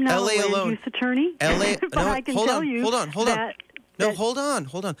 Because I'm not LA a land alone, use attorney, LA. but No, I can hold tell on, you hold on.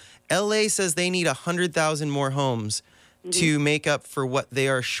 Hold on. LA says they need 100,000 more homes to make up for what they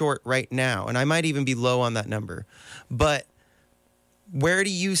are short right now, and I might even be low on that number. But where do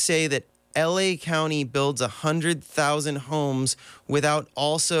you say that LA County builds 100,000 homes without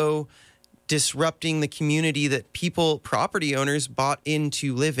also disrupting the community that property owners bought in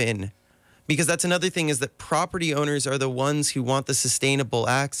to live in? Because that's another thing, is that property owners are the ones who want the sustainable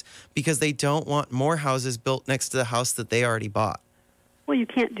acts because they don't want more houses built next to the house that they already bought. Well, you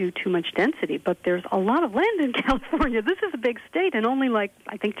can't do too much density, but there's a lot of land in California. This is a big state, and only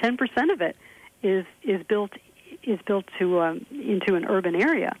I think 10% of it is built to into an urban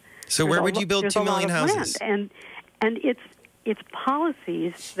area. So where would you build 2 million houses? And it's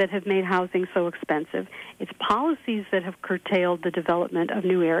policies that have made housing so expensive. It's policies that have curtailed the development of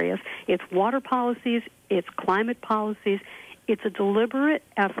new areas. It's water policies. It's climate policies. It's a deliberate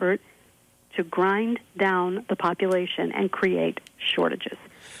effort to grind down the population and create shortages.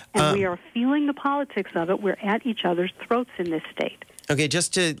 And we are feeling the politics of it. We're at each other's throats in this state. Okay,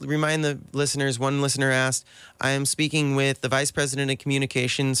 just to remind the listeners, one listener asked, I am speaking with the Vice President of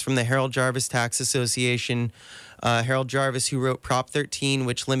Communications from the Harold Jarvis Tax Association, Harold Jarvis, who wrote Prop 13,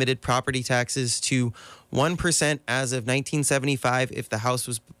 which limited property taxes to 1% as of 1975 if the house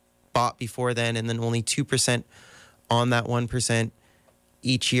was bought before then, and then only 2% on that 1%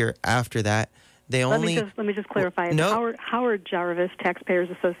 each year after that. Let me just clarify. It's Howard Jarvis Taxpayers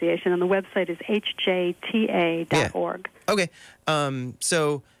Association, and the website is hjta.org. Yeah. Okay.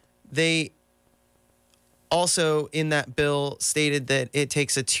 So they also in that bill stated that it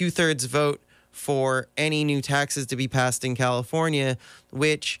takes a 2/3 vote for any new taxes to be passed in California,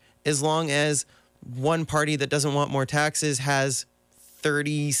 which, as long as one party that doesn't want more taxes has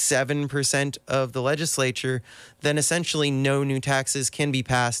 37% of the legislature, then essentially no new taxes can be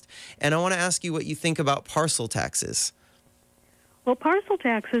passed. And I want to ask you what you think about parcel taxes. Well, parcel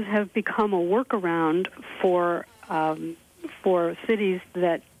taxes have become a workaround for cities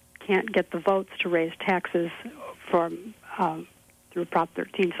that can't get the votes to raise taxes from through Prop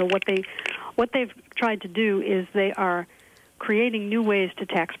 13. So what they've tried to do is they are creating new ways to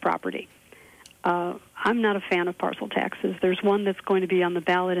tax property. I'm not a fan of parcel taxes. There's one that's going to be on the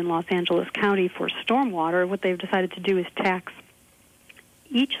ballot in Los Angeles County for stormwater. What they've decided to do is tax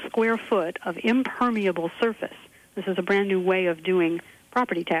each square foot of impermeable surface. This is a brand new way of doing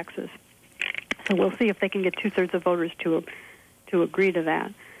property taxes. So we'll see if they can get 2/3 of voters to agree to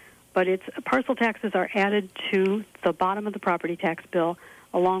that. But parcel taxes are added to the bottom of the property tax bill,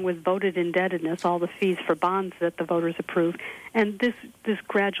 along with voted indebtedness, all the fees for bonds that the voters approve. And this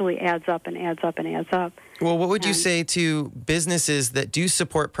gradually adds up and adds up and adds up. Well, what would you say to businesses that do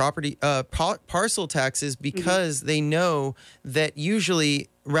support parcel taxes because they know that usually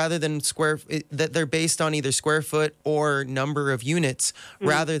rather than that they're based on either square foot or number of units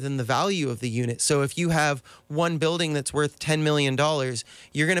rather than the value of the unit. So if you have one building that's worth $10 million,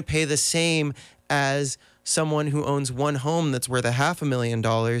 you're going to pay the same as someone who owns one home that's worth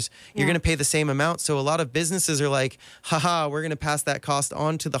 $500,000, you're going to pay the same amount. So a lot of businesses are like, haha, we're going to pass that cost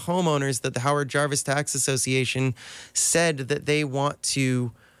on to the homeowners that the Howard Jarvis Tax Association said that they want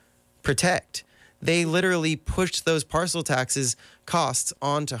to protect. They literally pushed those parcel taxes costs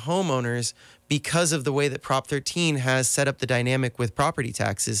onto homeowners because of the way that Prop 13 has set up the dynamic with property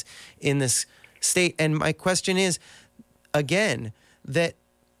taxes in this state. And my question is, again, that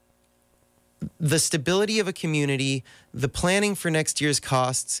the stability of a community, the planning for next year's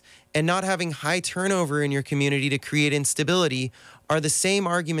costs, and not having high turnover in your community to create instability are the same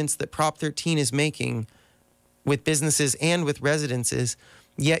arguments that Prop 13 is making with businesses and with residences,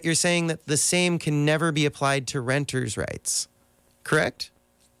 yet you're saying that the same can never be applied to renters' rights. Correct?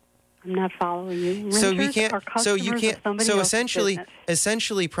 I'm not following you. Renters so we can't. Are So you can't. So essentially,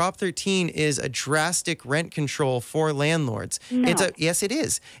 business. Prop 13 is a drastic rent control for landlords. No. Yes, it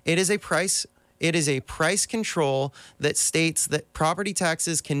is. It is a price. It is a price control that states that property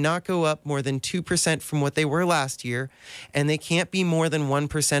taxes cannot go up more than 2% from what they were last year, and they can't be more than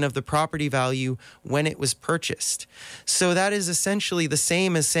 1% of the property value when it was purchased. So that is essentially the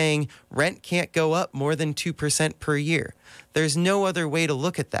same as saying rent can't go up more than 2% per year. There's no other way to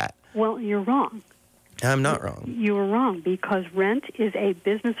look at that. Well, you're wrong. I'm not wrong. You were wrong because rent is a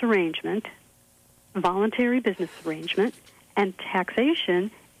business arrangement, voluntary business arrangement, and taxation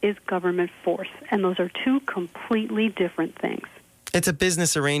is government force, and those are two completely different things. It's a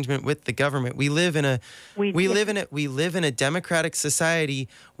business arrangement with the government. We live in a democratic society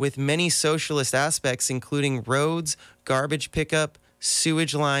with many socialist aspects, including roads, garbage pickup,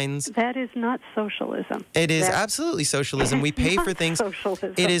 sewage lines. That is not socialism. It is absolutely socialism. We pay for things.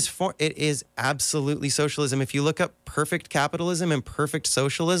 Socialism. It is absolutely socialism. If you look up perfect capitalism and perfect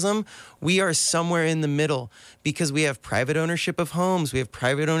socialism, we are somewhere in the middle because we have private ownership of homes, we have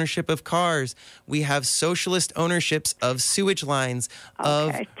private ownership of cars, we have socialist ownerships of sewage lines,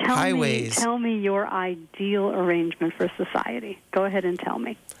 of highways. Tell me your ideal arrangement for society. Go ahead and tell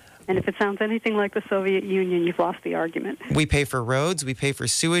me. And if it sounds anything like the Soviet Union, you've lost the argument. We pay for roads, we pay for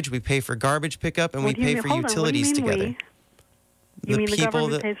sewage, we pay for garbage pickup, and we pay for utilities together. You mean the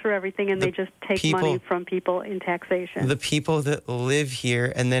government pays for everything and they just take money from people in taxation? The people that live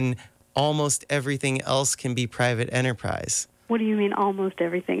here, and then almost everything else can be private enterprise. What do you mean almost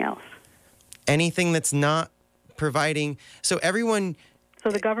everything else? Anything that's not providing... So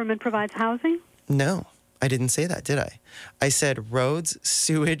the government provides housing? No. I didn't say that, did I? I said roads,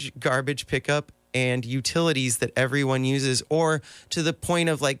 sewage, garbage pickup, and utilities that everyone uses, or to the point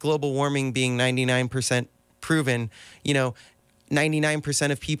of like global warming being 99% proven,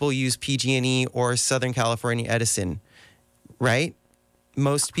 99% of people use PG&E or Southern California Edison, right?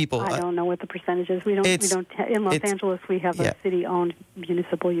 Most people. I don't know what the percentage is. In Los Angeles, we have a city-owned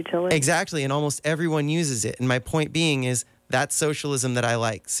municipal utility. Exactly, and almost everyone uses it. And my point being is, that's socialism that I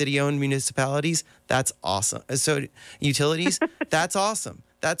like. City-owned municipalities, that's awesome. So utilities, that's awesome.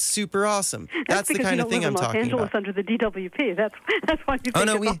 That's super awesome. That's the kind of thing I'm talking about. Los Angeles under the DWP. That's why you think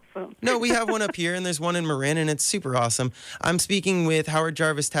it's awesome. No, we have one up here, and there's one in Marin, and it's super awesome. I'm speaking with Howard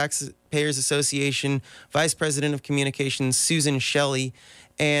Jarvis Taxpayers Association Vice President of Communications, Susan Shelley.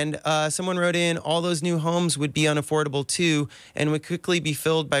 And someone wrote in, all those new homes would be unaffordable too and would quickly be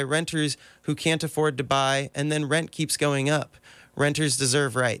filled by renters who can't afford to buy, and then rent keeps going up. Renters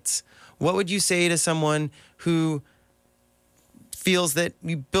deserve rights. What would you say to someone who feels that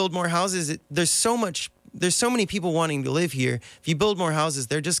you build more houses? There's so many people wanting to live here. If you build more houses,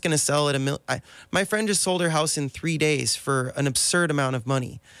 they're just going to sell at my friend just sold her house in 3 days for an absurd amount of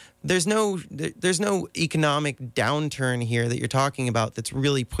money. There's no economic downturn here that you're talking about that's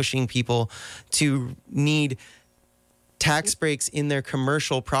really pushing people to need tax breaks in their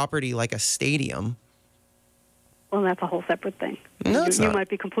commercial property like a stadium. Well, that's a whole separate thing. No, it's not. You might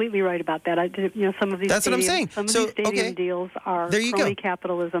be completely right about that. Some of these That's what I'm saying. Some of these stadium deals are crony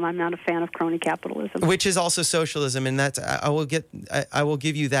capitalism. I'm not a fan of crony capitalism. Which is also socialism, and that's I will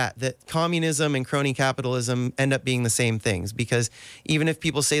give you that communism and crony capitalism end up being the same things, because even if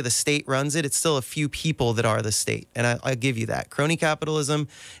people say the state runs it, it's still a few people that are the state, and I'll give you that. Crony capitalism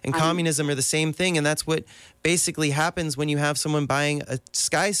and communism are the same thing, and that's what basically happens when you have someone buying a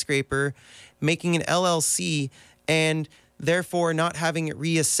skyscraper, making an LLC, and therefore not having it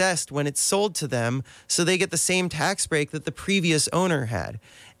reassessed when it's sold to them, so they get the same tax break that the previous owner had.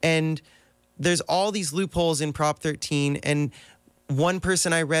 And there's all these loopholes in Prop 13, and one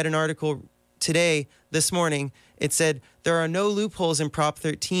person, I read an article this morning, it said there are no loopholes in Prop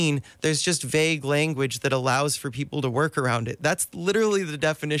 13. There's just vague language that allows for people to work around it. That's literally the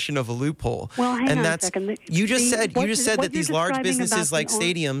definition of a loophole. Well, hang on a second. You just said that these large businesses like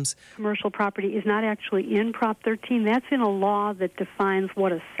stadiums, commercial property, is not actually in Prop 13. That's in a law that defines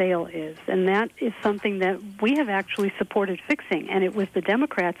what a sale is, and that is something that we have actually supported fixing. And it was the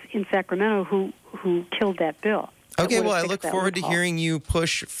Democrats in Sacramento who killed that bill. Okay, well, I look forward to hearing you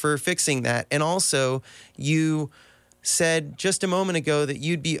push for fixing that. And also, you said just a moment ago that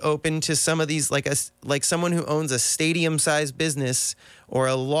you'd be open to some of these, like someone who owns a stadium-sized business or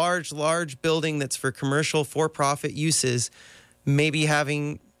a large building that's for commercial for-profit uses, maybe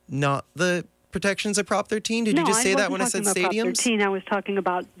having not the protections of Prop 13. Did you just say that when I said stadiums? Prop 13, I was talking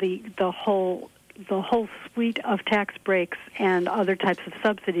about the whole suite of tax breaks and other types of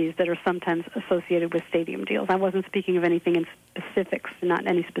subsidies that are sometimes associated with stadium deals. I wasn't speaking of anything in specifics, not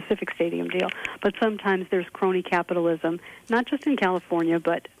any specific stadium deal, but sometimes there's crony capitalism, not just in California,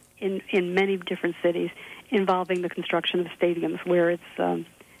 but in many different cities, involving the construction of stadiums, where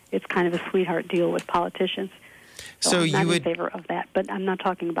it's kind of a sweetheart deal with politicians. So I'm not in favor of that, but I'm not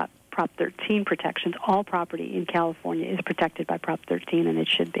talking about Prop 13 protections. All property in California is protected by Prop 13, and it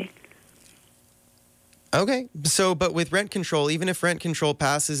should be. Okay, but with rent control, even if rent control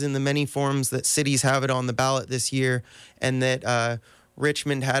passes in the many forms that cities have it on the ballot this year, and that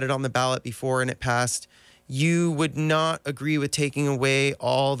Richmond had it on the ballot before and it passed, you would not agree with taking away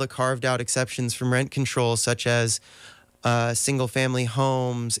all the carved out exceptions from rent control, such as single-family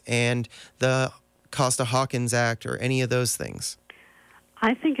homes and the Costa-Hawkins Act or any of those things?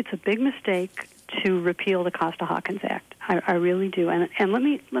 I think it's a big mistake to repeal the Costa-Hawkins Act. I really do. And let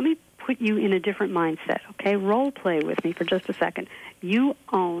me put you in a different mindset, okay? Role play with me for just a second. You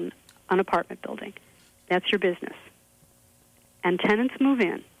own an apartment building. That's your business. And tenants move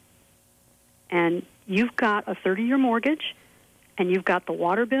in. And you've got a 30-year mortgage, and you've got the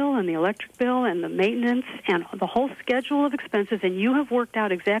water bill and the electric bill and the maintenance and the whole schedule of expenses, and you have worked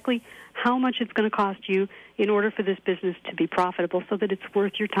out exactly how much it's going to cost you in order for this business to be profitable so that it's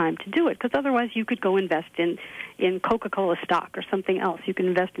worth your time to do it. Because otherwise you could go invest in Coca-Cola stock or something else. You can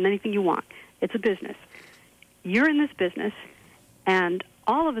invest in anything you want. It's a business. You're in this business, and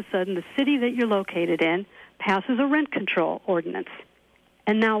all of a sudden the city that you're located in passes a rent control ordinance.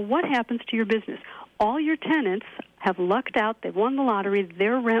 And now what happens to your business? All your tenants have lucked out. They've won the lottery.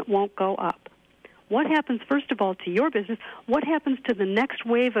 Their rent won't go up. What happens, first of all, to your business? What happens to the next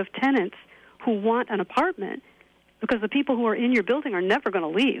wave of tenants who want an apartment? Because the people who are in your building are never going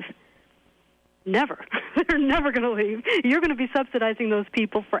to leave. Never. They're never going to leave. You're going to be subsidizing those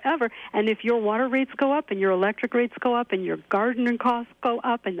people forever. And if your water rates go up and your electric rates go up and your gardening costs go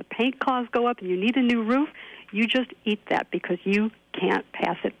up and the paint costs go up and you need a new roof, you just eat that because you can't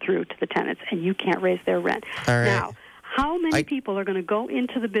pass it through to the tenants and you can't raise their rent. All right. Now, how many people are going to go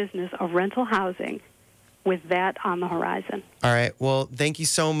into the business of rental housing with that on the horizon? All right. Well, thank you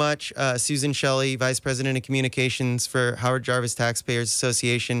so much, Susan Shelley, Vice President of Communications for Howard Jarvis Taxpayers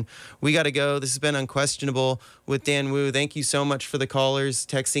Association. We got to go. This has been Unquestionable with Dan Wu. Thank you so much for the callers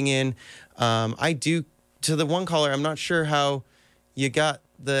texting in. To the one caller, I'm not sure how you got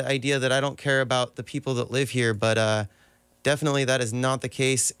the idea that I don't care about the people that live here, but definitely that is not the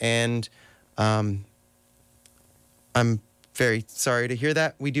case. And I'm very sorry to hear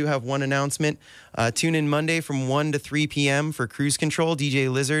that. We do have one announcement. Tune in Monday from 1 to 3 p.m. for Cruise Control.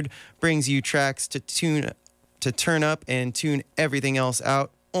 DJ Lizard brings you tracks to turn up and tune everything else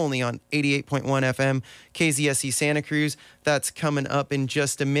out, only on 88.1 FM, KZSE Santa Cruz. That's coming up in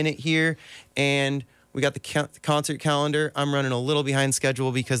just a minute here. And we got the concert calendar. I'm running a little behind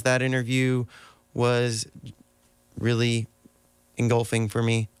schedule because that interview was really engulfing for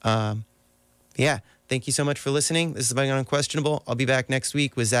me. Yeah. Thank you so much for listening. This is Bang on Unquestionable. I'll be back next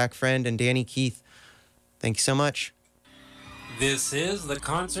week with Zach Friend and Danny Keith. Thank you so much. This is the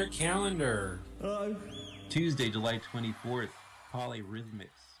concert calendar. Tuesday, July 24th,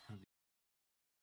 Polyrhythmics.